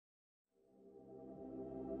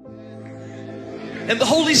And the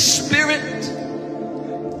Holy Spirit,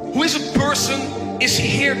 who is a person, is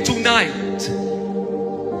here tonight.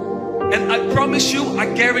 And I promise you, I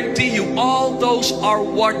guarantee you, all those are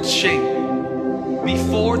watching,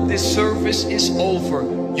 before this service is over,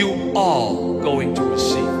 you all going to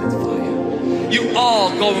receive that fire. You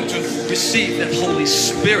all going to receive that Holy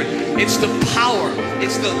Spirit. It's the power,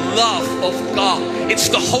 it's the love of God. It's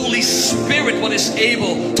the Holy Spirit what is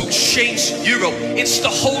able to change Europe. It's the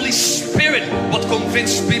Holy Spirit what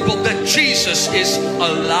convinced people that Jesus is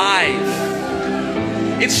alive.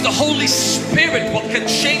 It's the Holy Spirit what can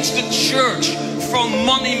change the church from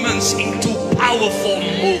monuments into powerful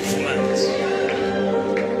movements.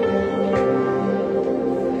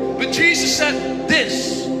 But Jesus said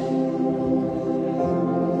this: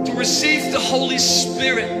 to receive the Holy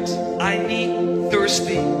Spirit, I need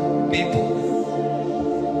thirsty people.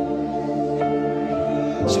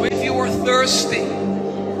 So if you are thirsty,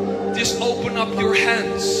 just open up your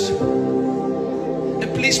hands.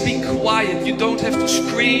 And please be quiet. You don't have to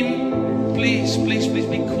scream. Please, please, please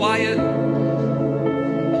be quiet.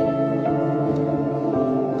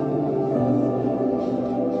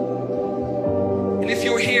 And if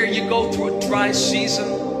you're here, you go through a dry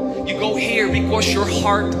season. You go here because your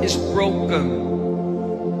heart is broken.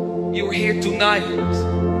 You're here tonight.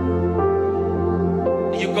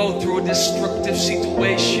 You go through a destructive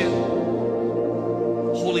situation.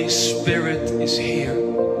 Holy Spirit is here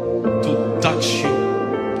to touch you,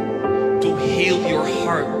 to heal your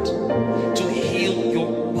heart, to heal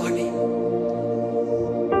your body.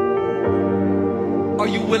 Are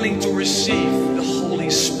you willing to receive the Holy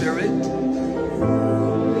Spirit?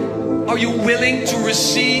 Are you willing to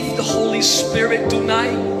receive the Holy Spirit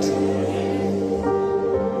tonight?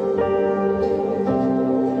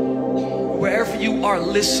 Wherever you are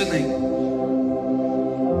listening,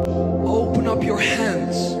 open up your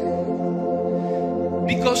hands.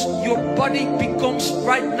 Because your body becomes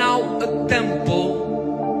right now a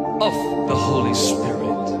temple of the Holy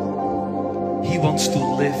Spirit. He wants to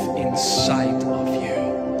live inside of you.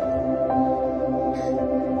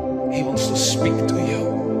 He wants to speak to you.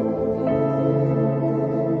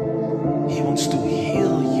 He wants to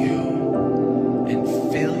heal you and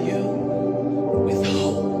fill you with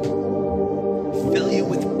hope. Fill you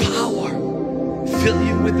with power. Fill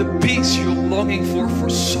you with the peace you're longing for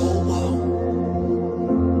so long.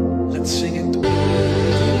 Let's sing it together.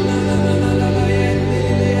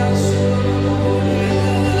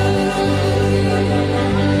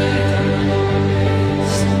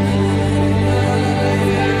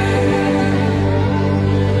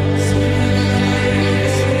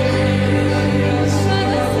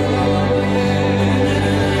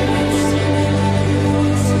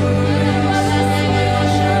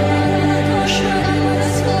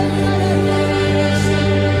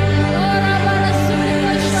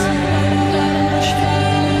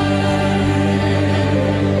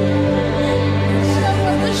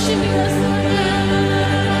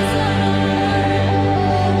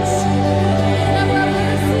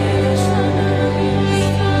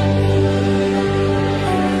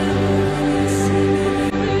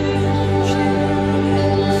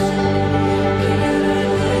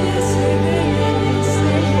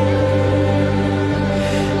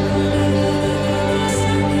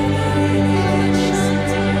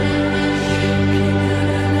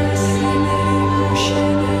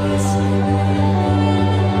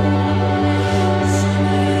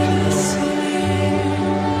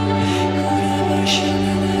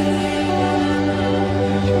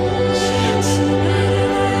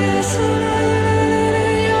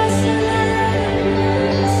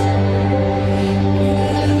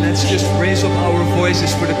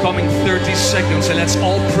 For the coming 30 seconds, and let's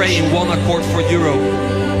all pray in one accord for Europe.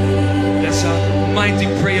 That's a mighty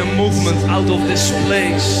prayer movement out of this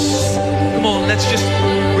place. Come on, let's just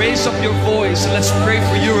raise up your voice and let's pray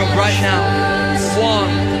for Europe right now.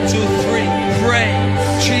 1, 2, 3, pray.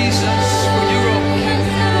 Jesus, for Europe.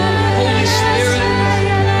 Holy Spirit.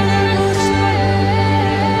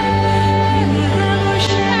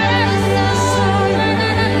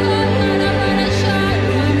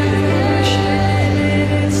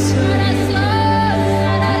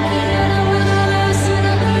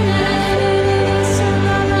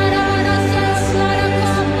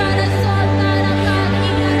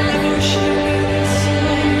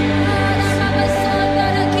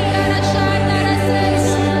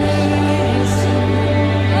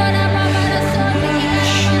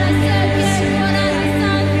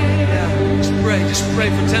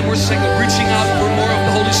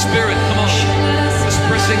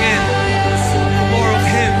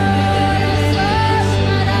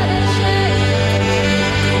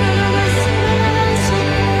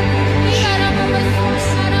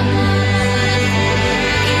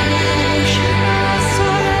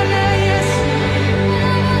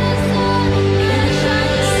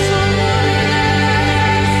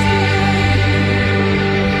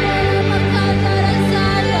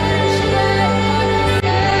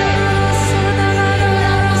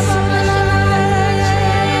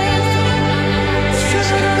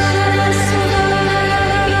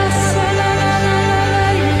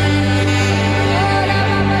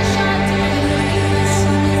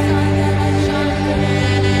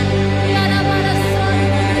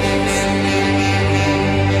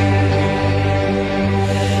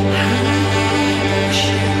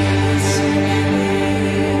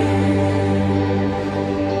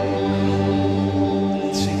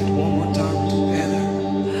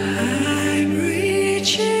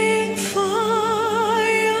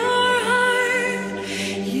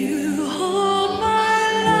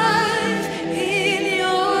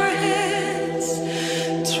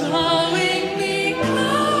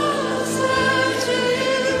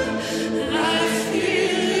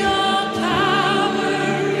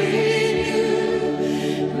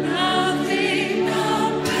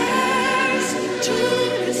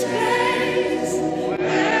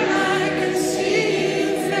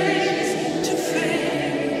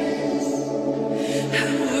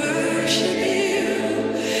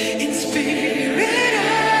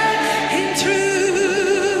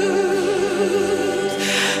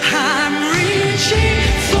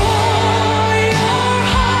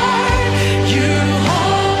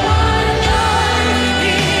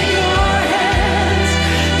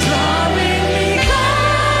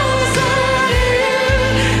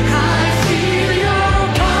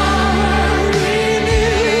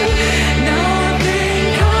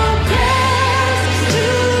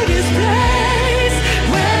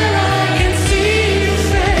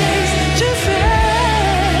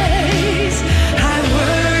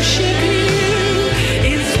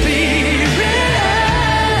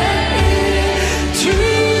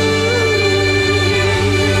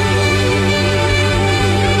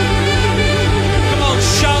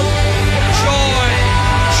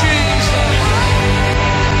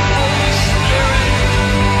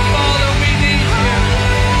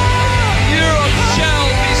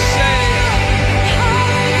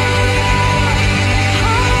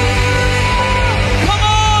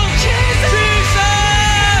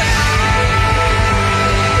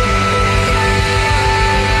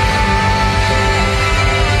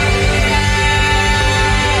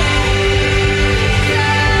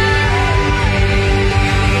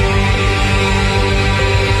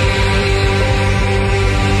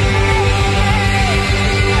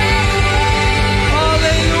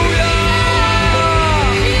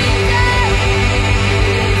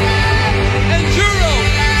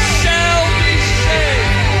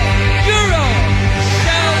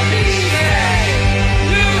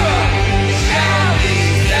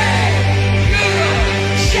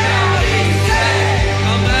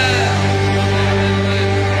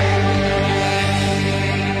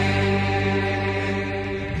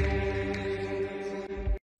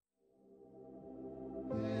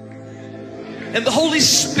 And the Holy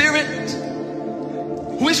Spirit,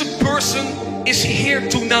 who is a person, is here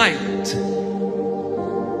tonight.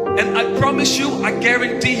 And I promise you, I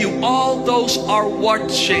guarantee you, all those are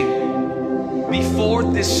watching. Before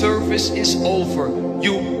this service is over,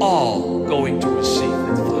 you all going to receive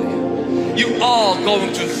that fire. You all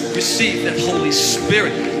going to receive that Holy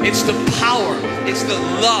Spirit. It's the power, it's the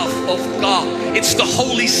love of God. It's the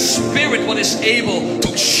Holy Spirit what is able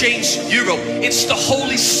to change Europe. It's the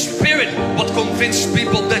Holy Spirit what convinced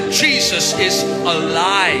people that Jesus is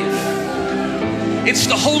alive. It's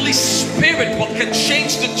the Holy Spirit what can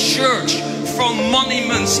change the church from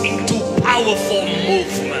monuments into powerful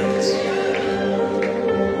movements.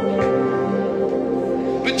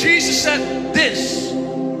 But Jesus said this: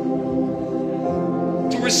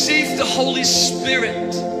 to receive the Holy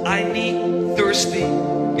Spirit, I need thirsty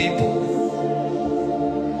people.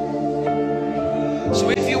 So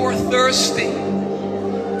if you are thirsty,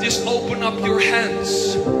 just open up your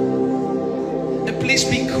hands. And please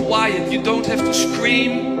be quiet. You don't have to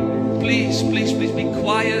scream. Please, please, please be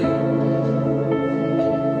quiet.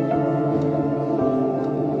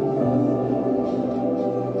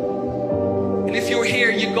 And if you're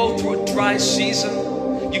here, you go through a dry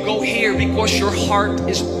season. You go here because your heart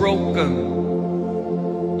is broken.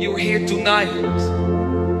 You're here tonight.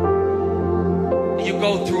 You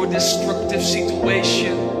go through a destructive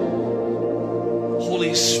situation.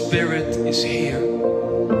 Holy Spirit is here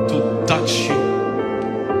to touch you,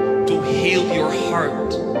 to heal your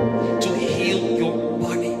heart, to heal your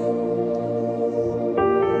body.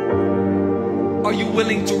 Are you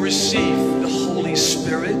willing to receive the Holy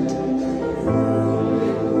Spirit?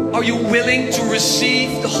 Are you willing to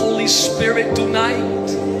receive the Holy Spirit tonight?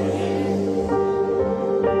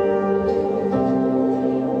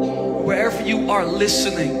 Wherever you are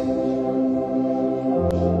listening,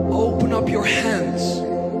 open up your hands.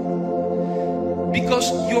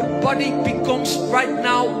 Because your body becomes right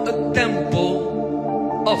now a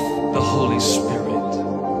temple of the Holy Spirit.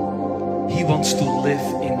 He wants to live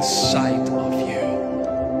inside of you.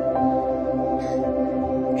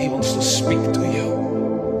 He wants to speak to you.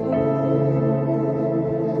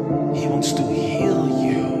 He wants to heal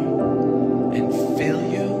you and fill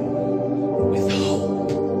you with hope.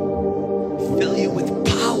 Fill you with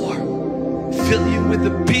power. Fill you with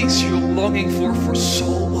the peace you're longing for so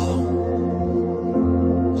long.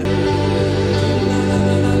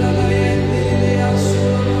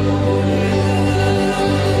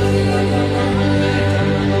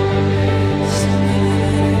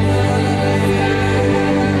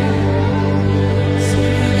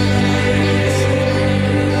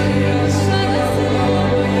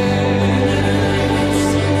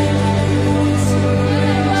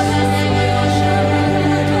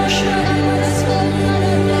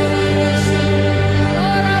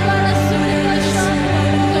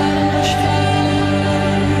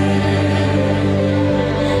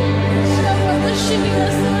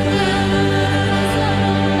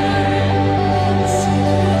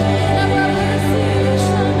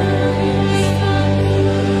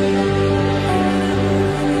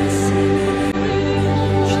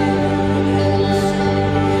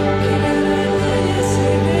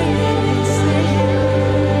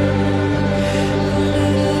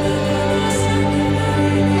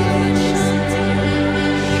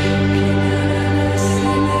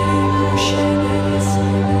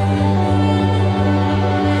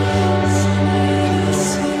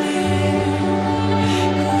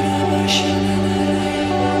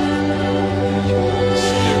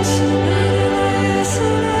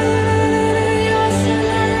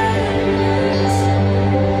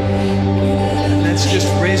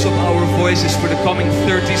 For the coming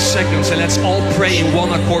 30 seconds, and let's all pray in one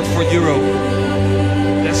accord for Europe.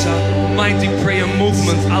 There's a mighty prayer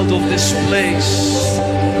movement out of this place.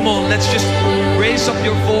 Come on, let's just raise up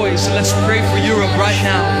your voice and let's pray for Europe right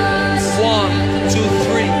now. 1, 2,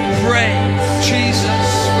 3, pray. Jesus,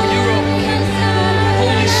 for Europe.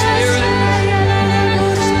 Holy Spirit.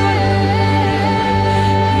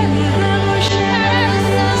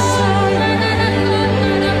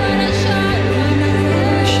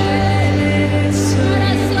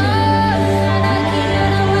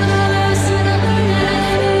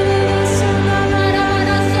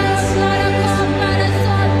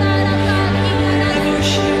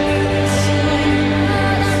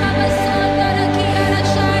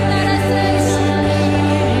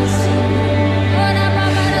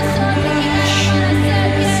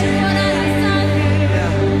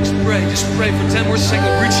 Pray for 10 more seconds,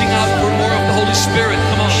 reaching out for more of the Holy Spirit.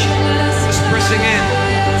 Come on, just pressing in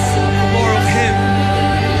for more of Him.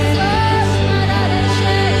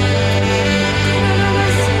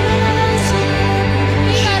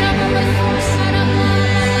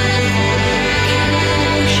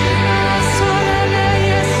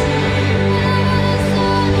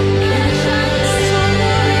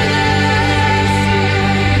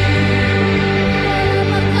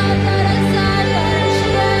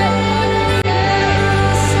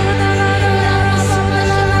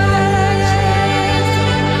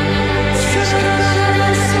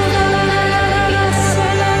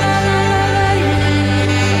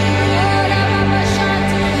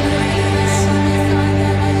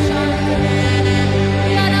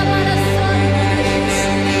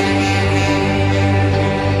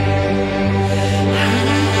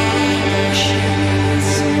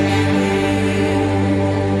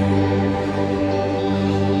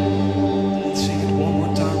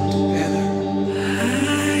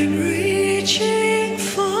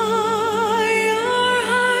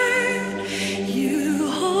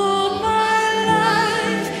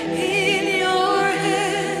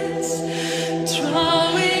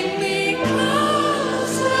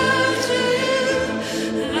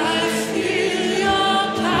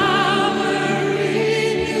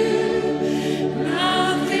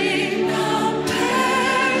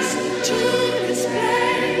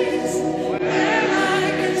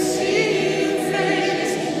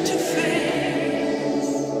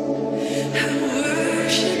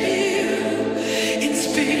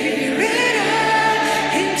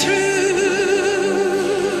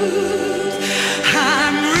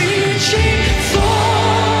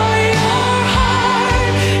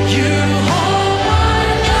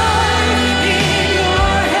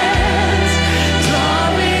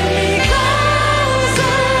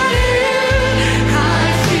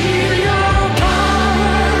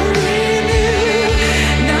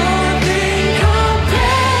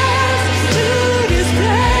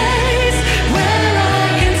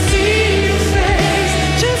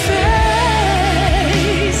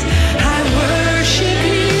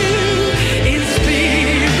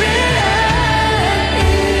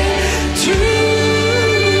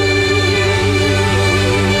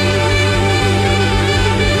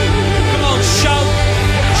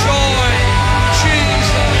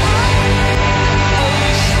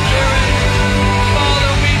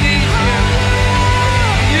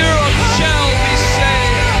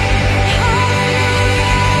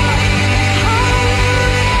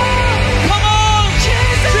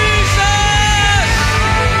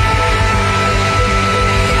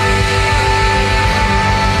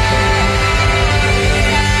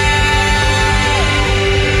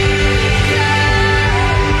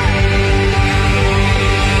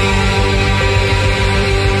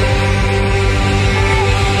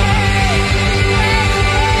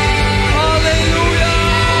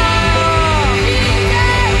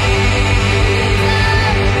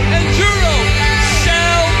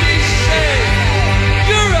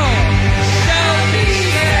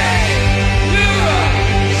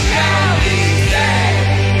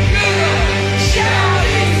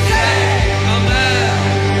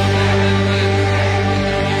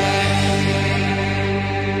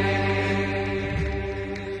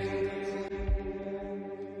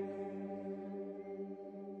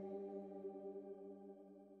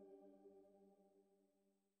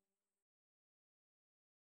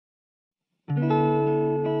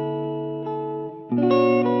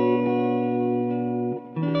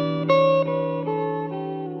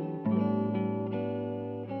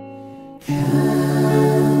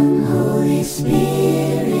 Come, Holy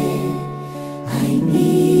Spirit, I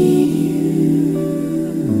need you.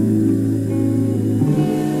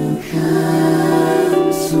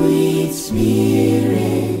 Come, sweet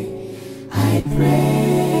Spirit, I pray.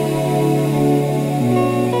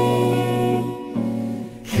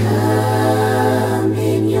 Come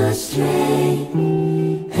in your strength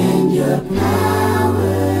and your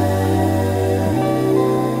power.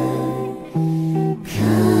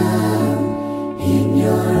 Come in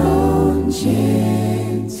your own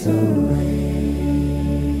gentle way.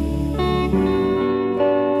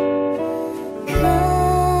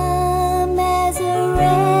 Come as a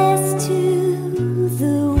rest to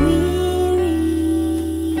the weary.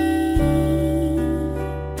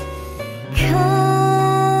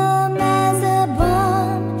 Come as a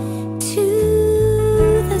balm to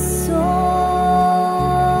the soul.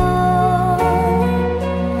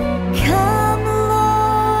 Come,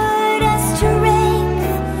 Lord, as strength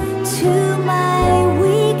to my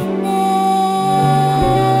weakness.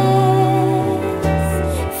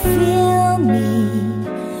 Fill me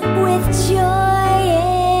with joy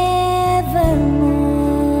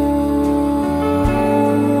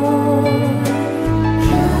evermore.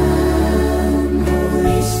 Come,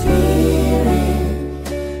 Holy Spirit,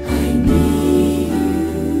 I need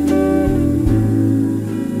you.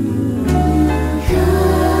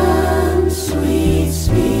 Come, sweet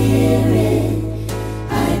Spirit,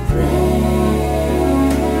 I pray.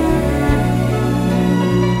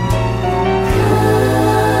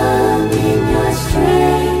 Come in your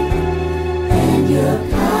strength and your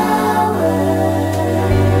power.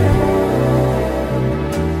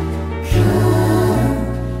 Come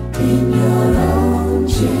in your own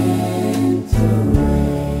gentle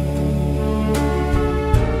way.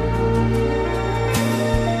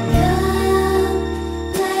 Come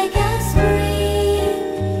like a spring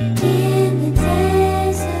in the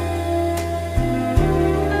desert.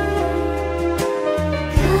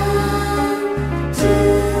 Come to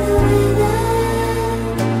the rhythm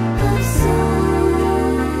of song.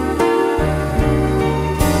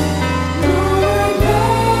 Lord,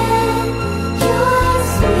 let your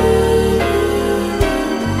sweet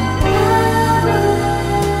power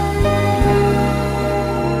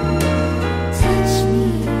touch me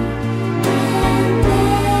and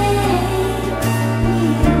make me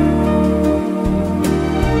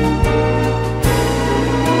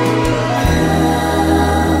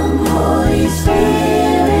Come, Holy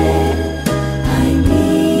Spirit, I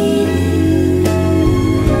need you.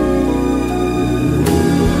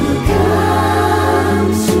 Come,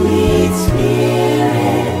 sweet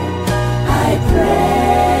Spirit, I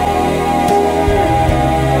pray.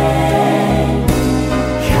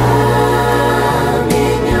 Come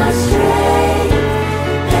in your strength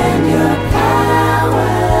and your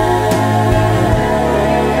power.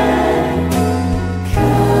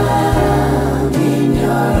 Come in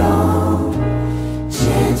your own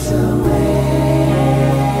gentle way.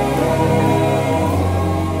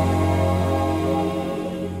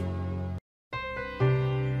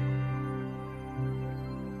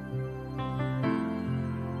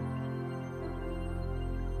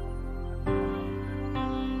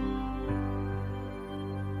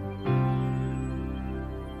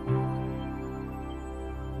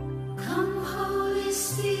 Come, Holy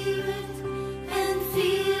Spirit, and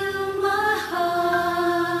fill my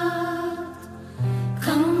heart.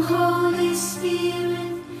 Come, Holy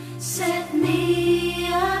Spirit, set me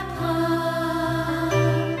apart.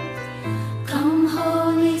 Come,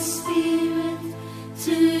 Holy Spirit,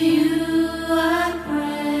 to you I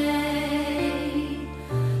pray.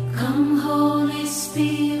 Come, Holy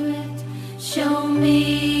Spirit, show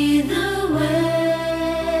me the way.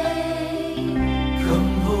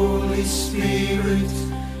 Come, Holy Spirit,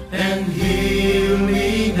 and heal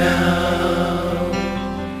me now.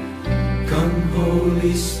 Come,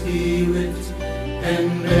 Holy Spirit,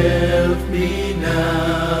 and melt me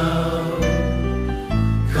now.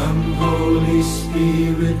 Come, Holy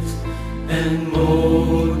Spirit, and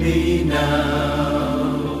mold me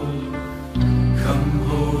now. Come,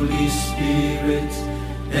 Holy Spirit,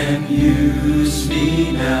 and use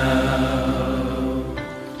me now.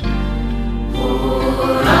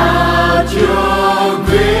 Pour out your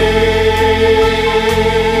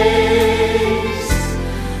grace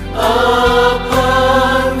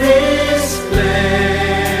upon this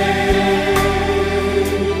place.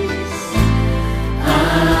 I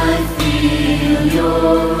feel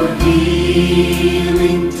your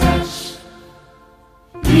healing touch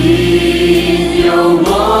in your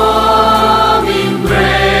warm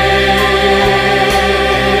embrace.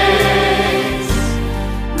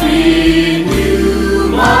 Renew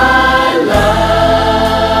my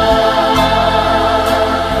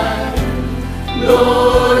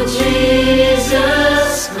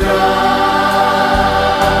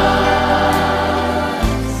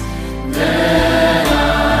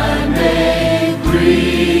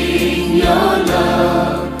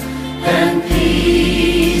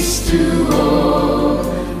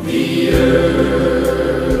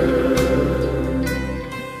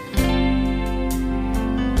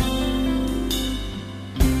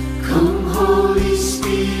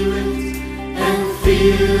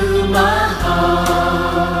fill my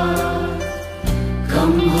heart.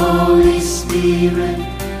 Come, Holy Spirit,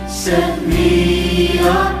 set me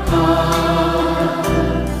apart.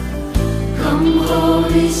 Come,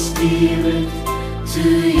 Holy Spirit, to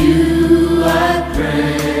you I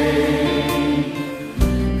pray.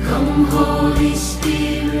 Come, Holy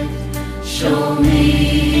Spirit, show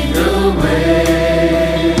me the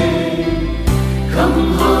way.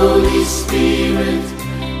 Come, Holy Spirit,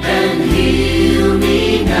 and heal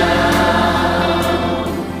me now.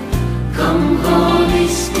 Come, Holy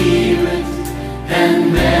Spirit,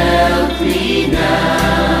 and melt me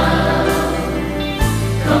now.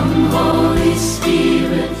 Come, Holy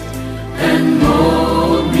Spirit, and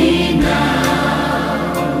mold me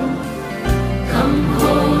now. Come,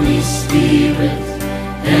 Holy Spirit,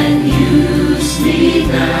 and use me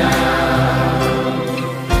now.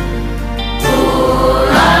 Pour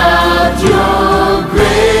out your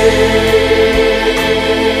grace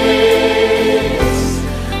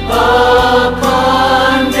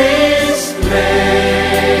upon this place.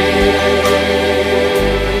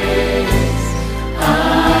 I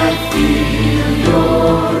feel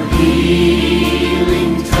your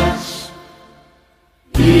healing touch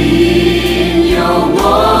in your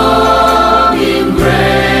warm embrace.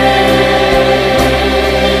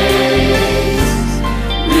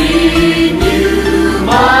 Renew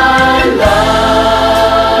my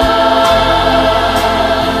love,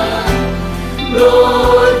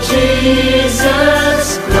 Lord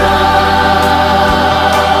Jesus Christ,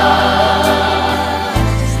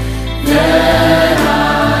 that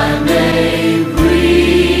I may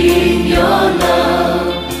bring your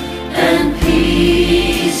love and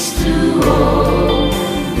peace to all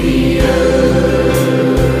the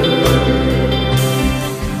earth.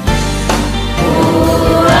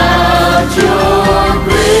 Pour out your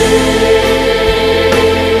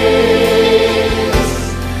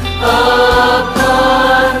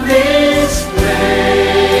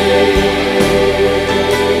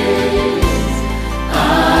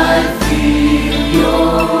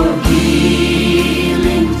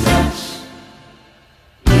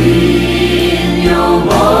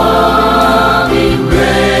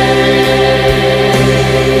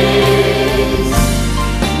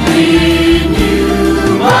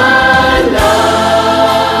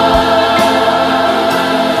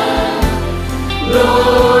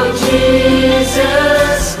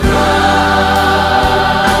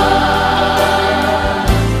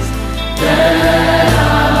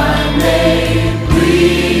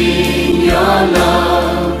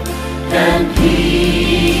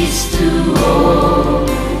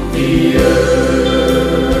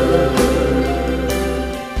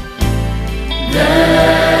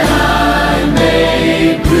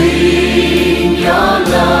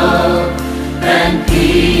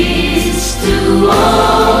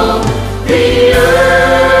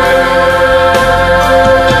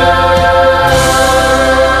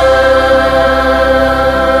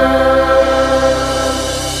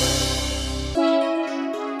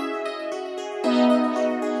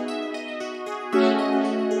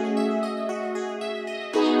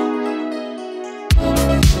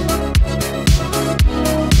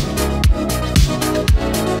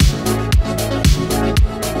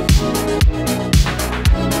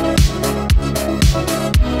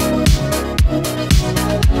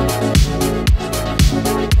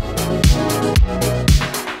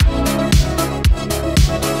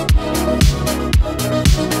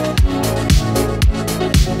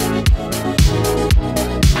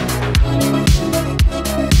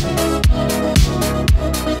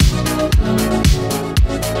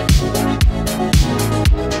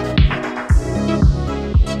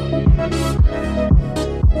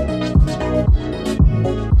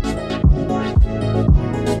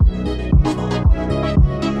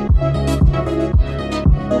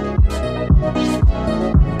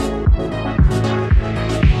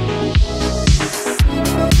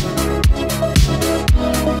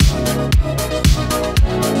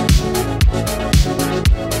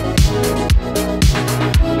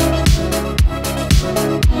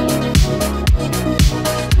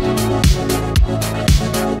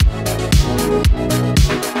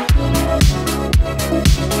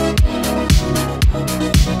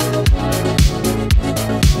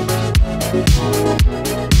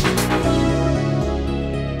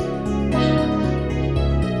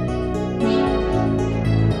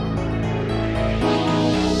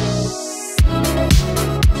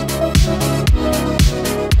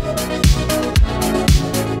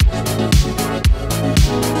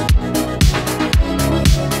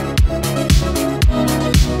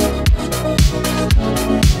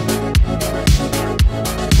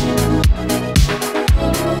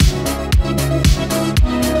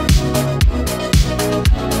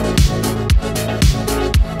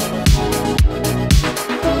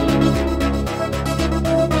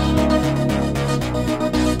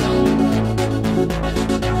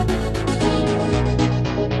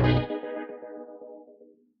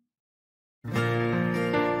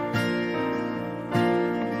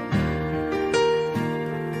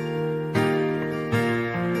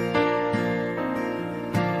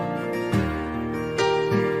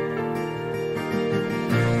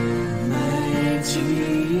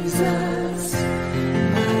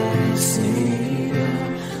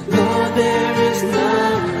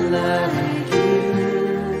like you.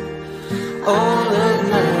 All of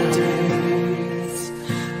my days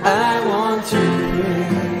I want to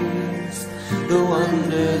praise the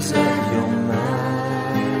wonders of your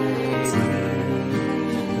mighty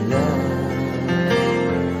love.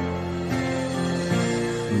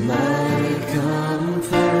 My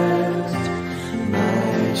comfort,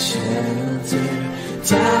 my shelter,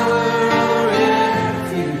 tower of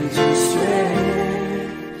refuge and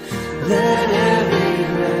strength. Let every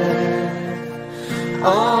breath,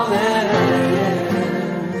 all that I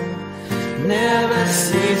am, never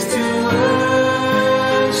cease to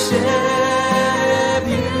worship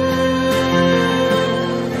you.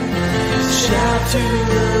 Shout to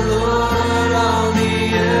the Lord, all the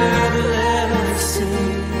earth, let us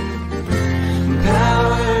sing.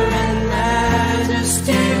 Power and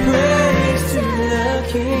majesty, praise to the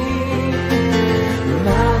King. The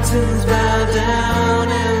mountains bow down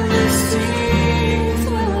and the seas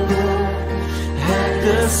will roar at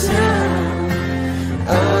the sound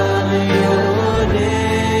of your name.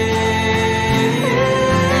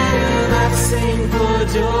 I sing for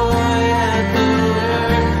joy at the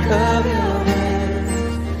work of your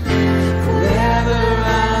hands. Forever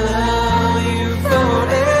I love you,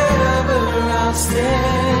 forever I'll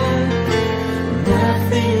stand.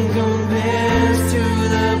 Nothing compares to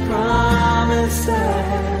the promise I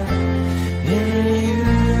have in you.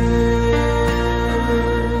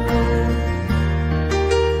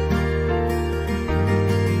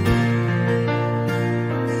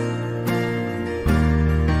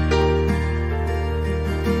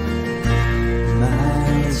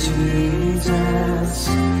 My Jesus,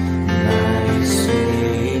 my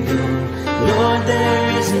Savior, Lord, there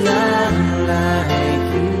is none like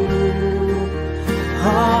you.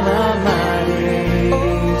 All of my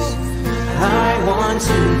days I want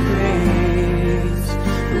to praise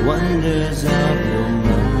the wonders of your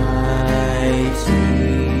mighty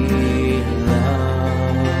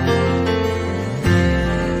love.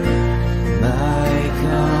 My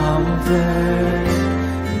comfort,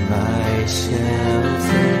 my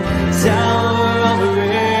shelter, tower of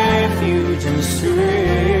refuge and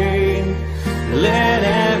strength. Let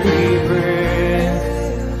every breath,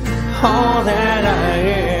 all that I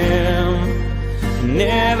am,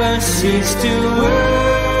 never cease to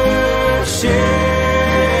worship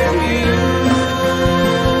you.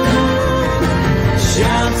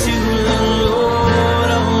 Shout to the Lord,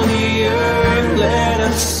 all the earth, let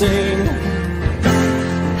us sing.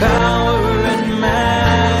 Power and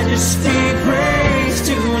majesty, praise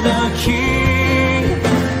to the King.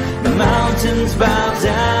 The mountains bow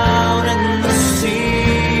down and the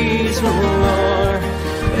seas will roar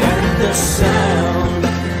at the sound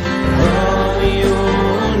of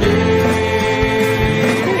your name.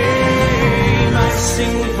 I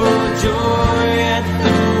sing for joy at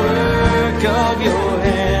the work of your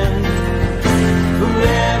hand.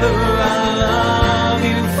 Forever I love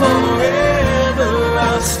you, forever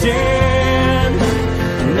I'll stand.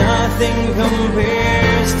 Nothing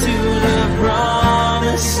compares to the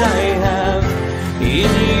promise I have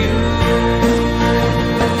in you.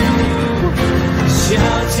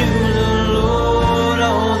 Shout to the Lord,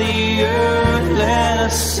 all the earth, let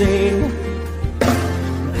us sing.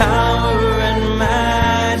 Power and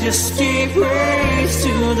majesty, praise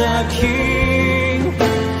to the King.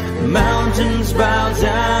 Mountains bow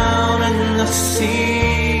down and the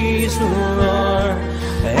seas will roar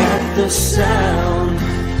at the sound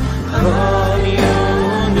of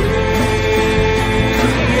your name.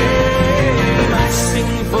 I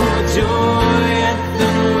sing for joy at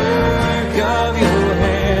the work of your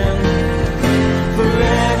hand.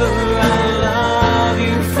 Forever I love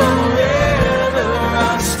you, forever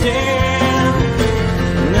I'll stand.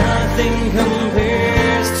 Nothing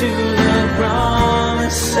compares to the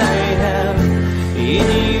promise I have in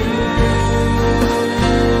you.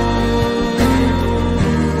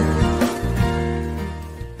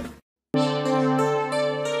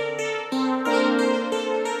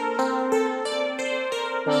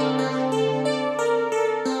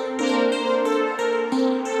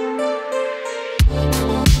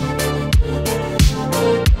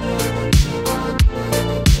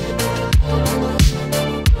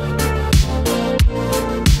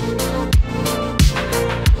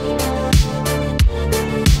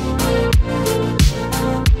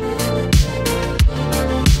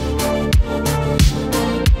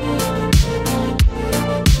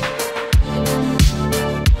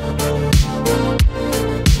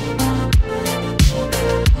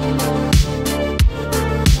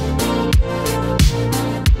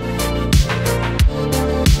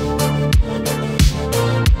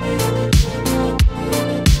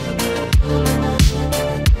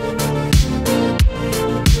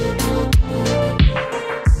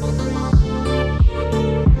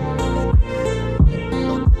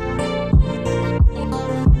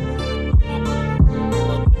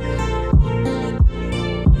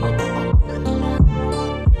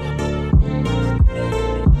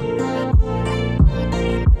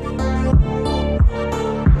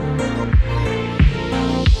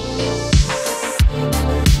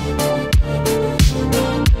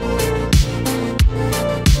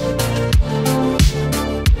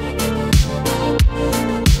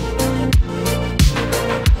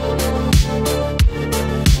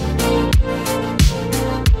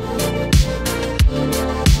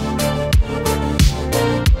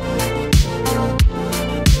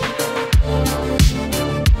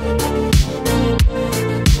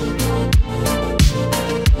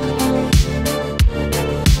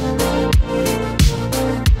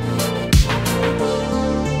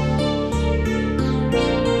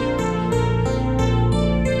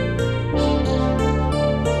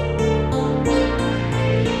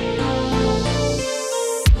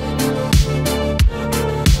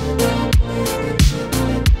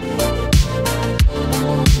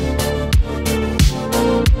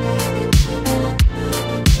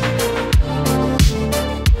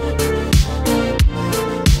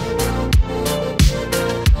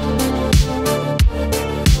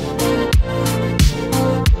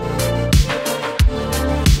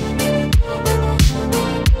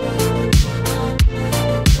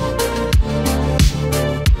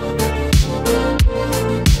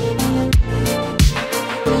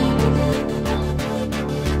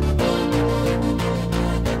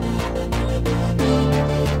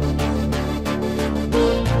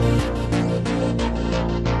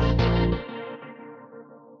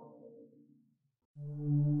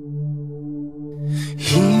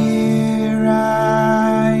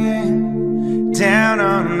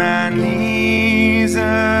 my knees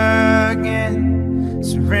again,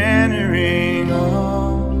 surrendering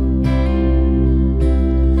all,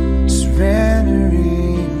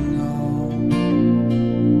 surrendering all.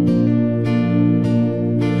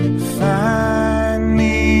 Find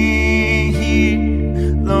me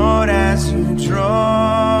here, Lord, as you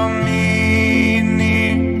draw me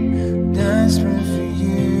near, desperate for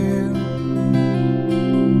you,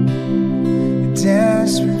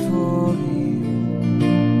 desperate for you.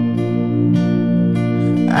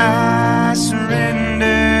 I surrender.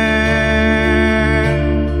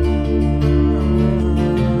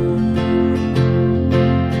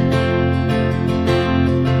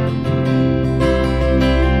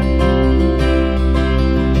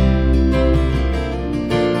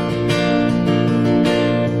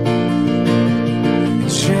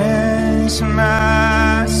 Cherish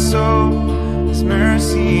my soul, His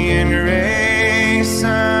mercy and grace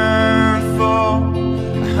unfold.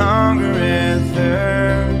 I hunger and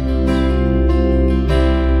thirst,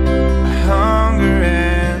 I hunger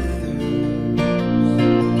and thirst.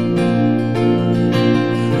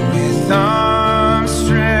 With arms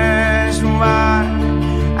stretched wide,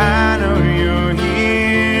 I know you'll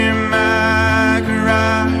hear my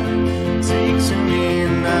cry. Take to me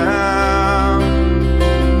now,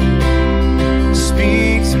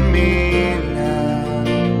 speak to me now.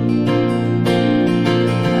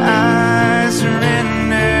 I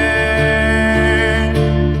surrender,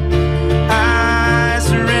 I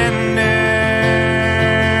surrender.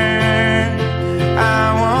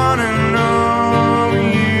 I wanna know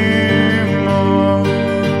you more,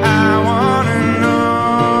 I wanna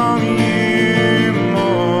know you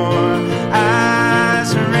more. I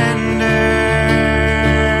surrender,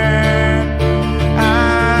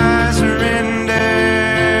 I surrender.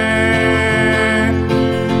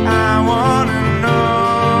 I wanna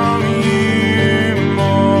know you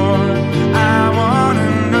more, I wanna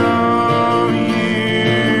know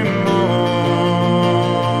you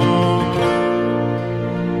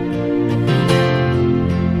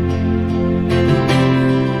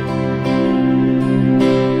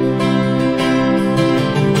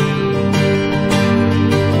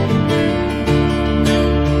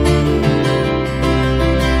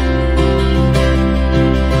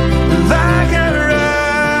like a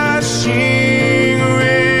rushing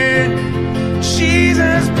wind.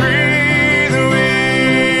 Jesus, breathe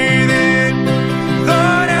within.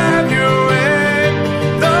 Lord, have your way,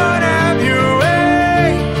 Lord, have your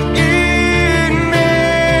way in me.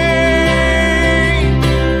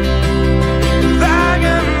 Like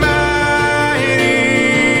a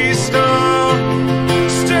mighty storm,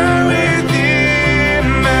 stir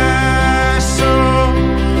within my soul.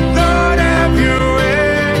 Lord, have your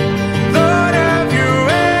way, Lord, have your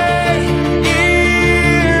way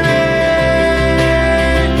in me.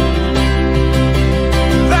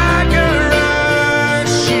 Like a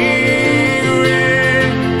rushing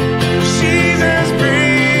wind, Jesus,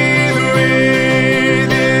 breathe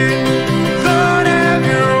within. Lord, have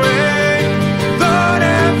your way, Lord,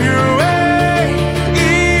 have your way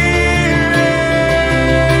in me.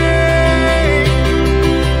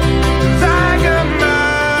 Like a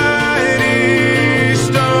mighty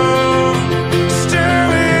storm, stir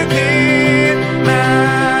within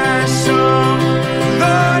my soul.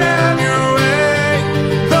 Lord, have your way,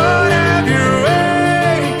 Lord, have your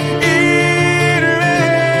way in me.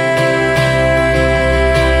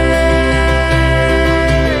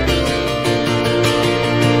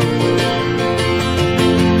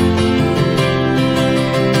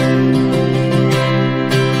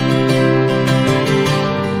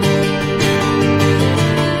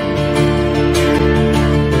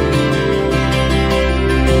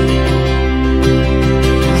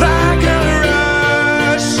 Like a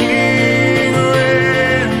rushing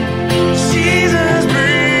wind, Jesus,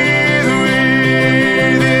 breathe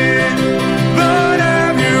within. Lord,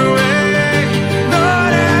 have your way,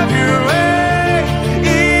 Lord, have your way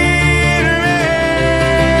in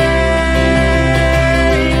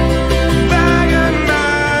me. Like a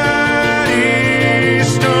mighty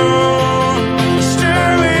storm,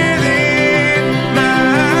 stir within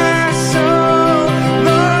my soul.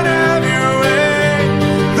 Lord, have your way,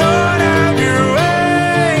 Lord, have your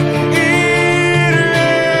way in me.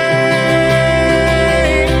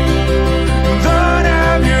 Lord,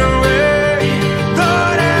 have your way,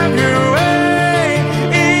 Lord, have your way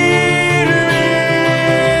in me.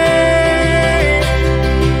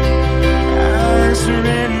 I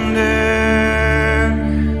surrender,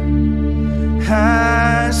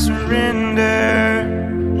 I surrender.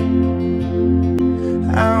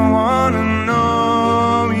 I wanna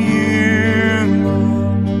know you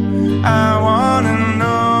more, I wanna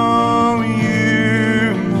know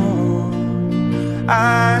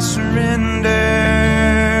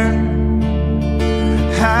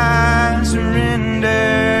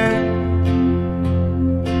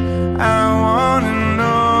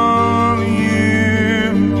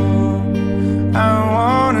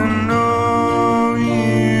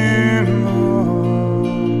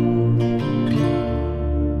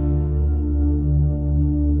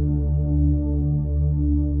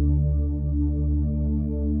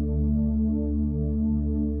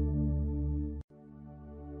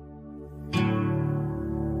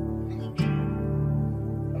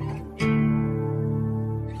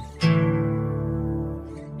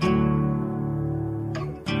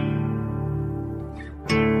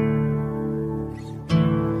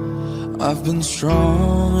I've been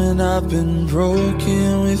strong and I've been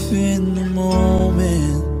broken within the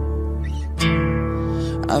moment.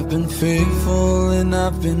 I've been faithful and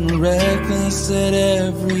I've been reckless at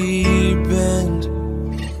every bend.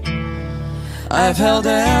 I've held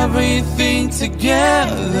everything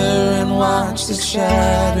together and watched it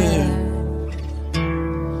shatter.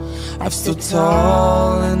 I've stood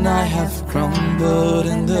tall and I have crumbled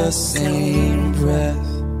in the same breath.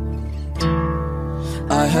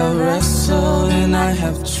 I have wrestled and I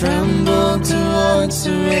have trembled towards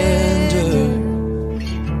surrender.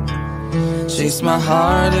 Chased my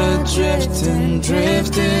heart adrift and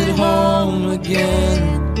drifted home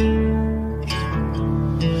again.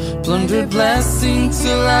 Plundered blessing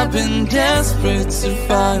till I've been desperate to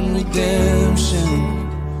find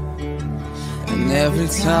redemption. And every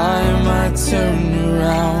time I turn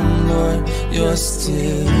around, Lord, you're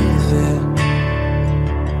still there.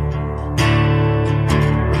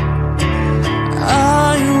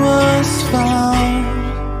 I was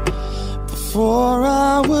found before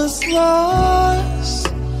I was lost.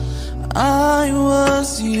 I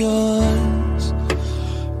was yours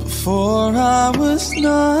before I was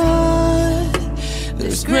not.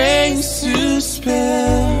 There's grace to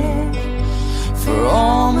spare for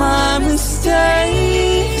all my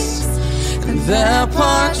mistakes, and that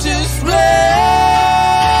part just breaks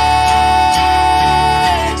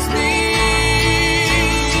me.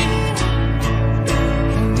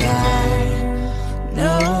 And I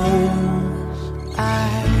know I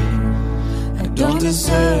don't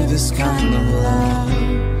deserve this kind of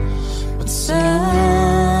love, but somehow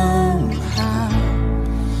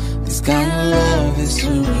this kind of love is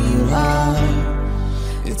who you are.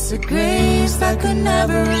 It's a grace that could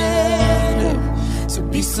never end, to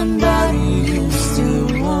be somebody you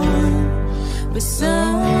still want, but somehow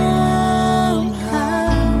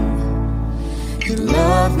you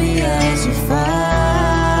love me as you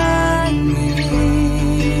find me.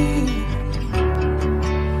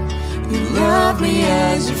 You love me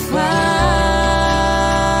as you find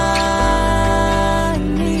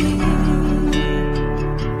me.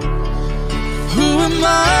 Who am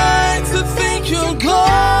I to think your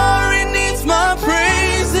glory needs my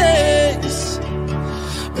praises?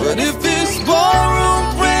 But if this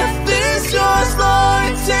ballroom breath is yours,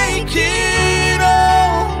 Lord, take it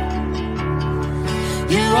all.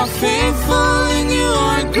 You are faithful and you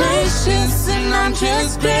are gracious, and I'm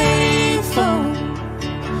just grateful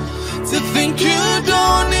to think you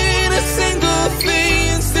don't need a single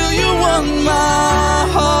thing, still you want my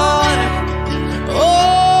heart. Oh,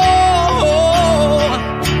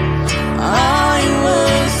 I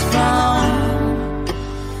was found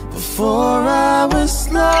before I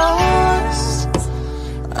was lost.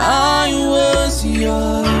 I was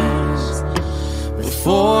yours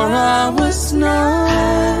before I was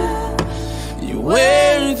not. You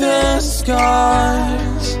wear the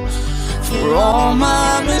scars for all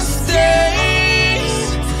my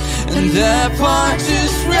mistakes, and that part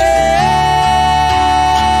just breaks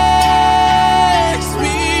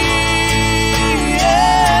me.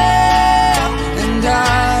 Yeah. And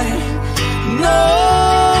I know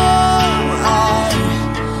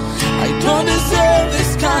I don't deserve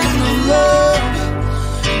this kind of love,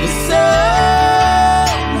 but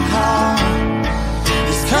somehow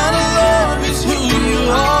this kind of love is who you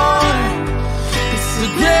are. It's the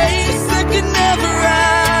grace that can never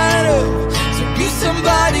add up, to be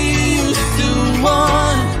somebody you still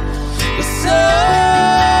want,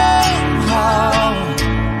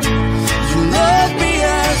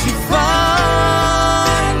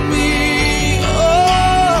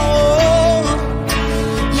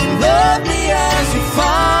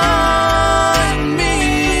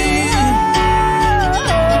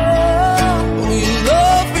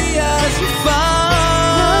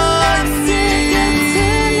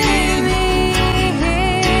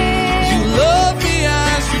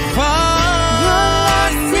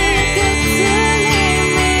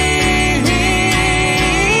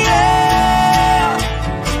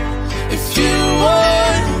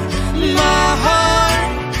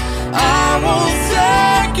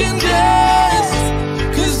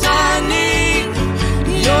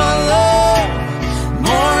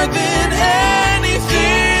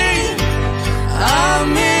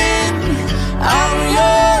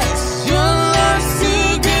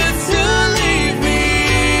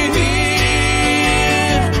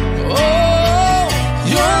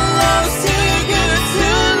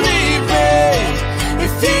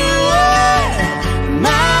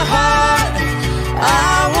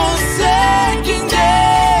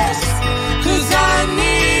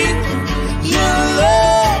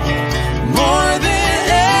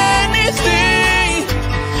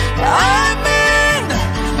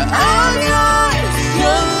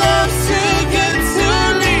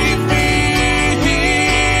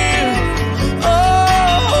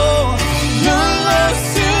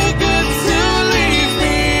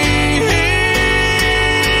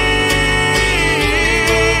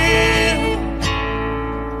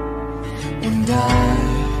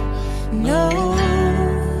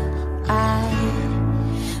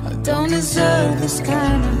 don't deserve this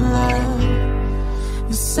kind of love,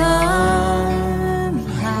 but somehow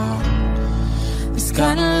this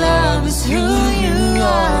kind of love is who you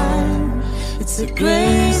are. It's a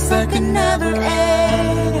grace that can never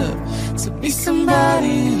add up to be somebody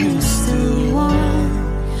you still want.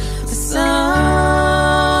 But somehow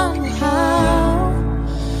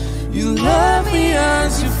you love me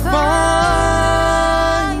as you find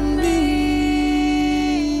me.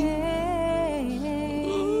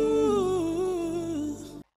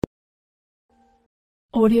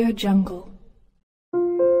 Audio Jungle.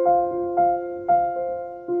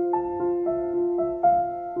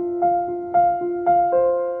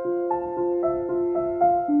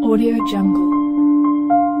 Audio Jungle.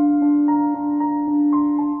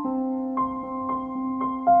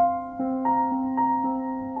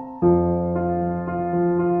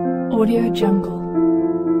 Audio Jungle.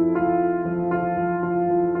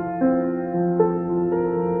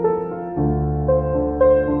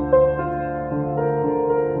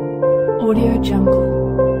 Audio Jungle.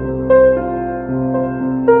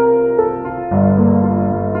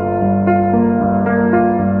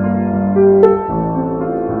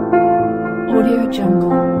 Audio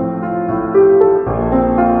Jungle.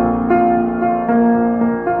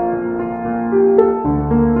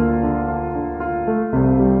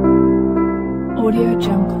 Audio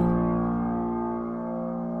Jungle.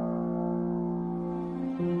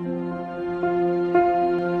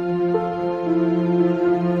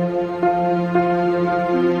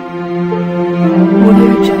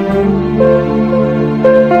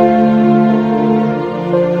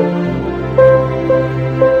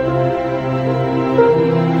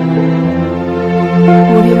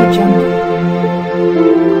 Audio Jungle.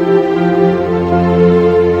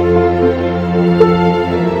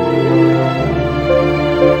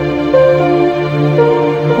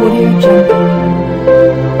 Audio Jungle. Audio Jungle.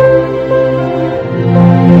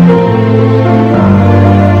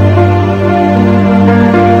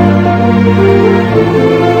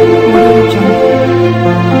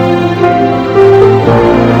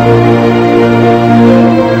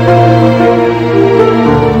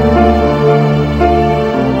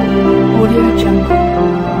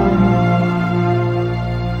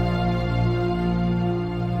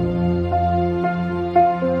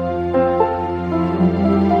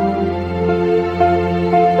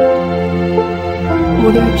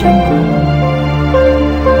 Audio Jungle.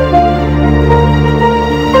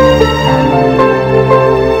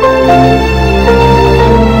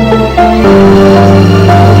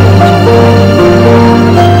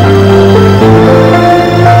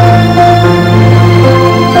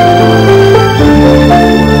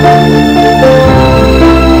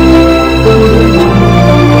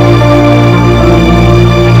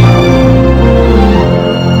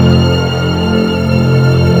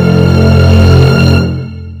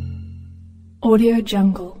 Audio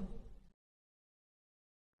Jungle.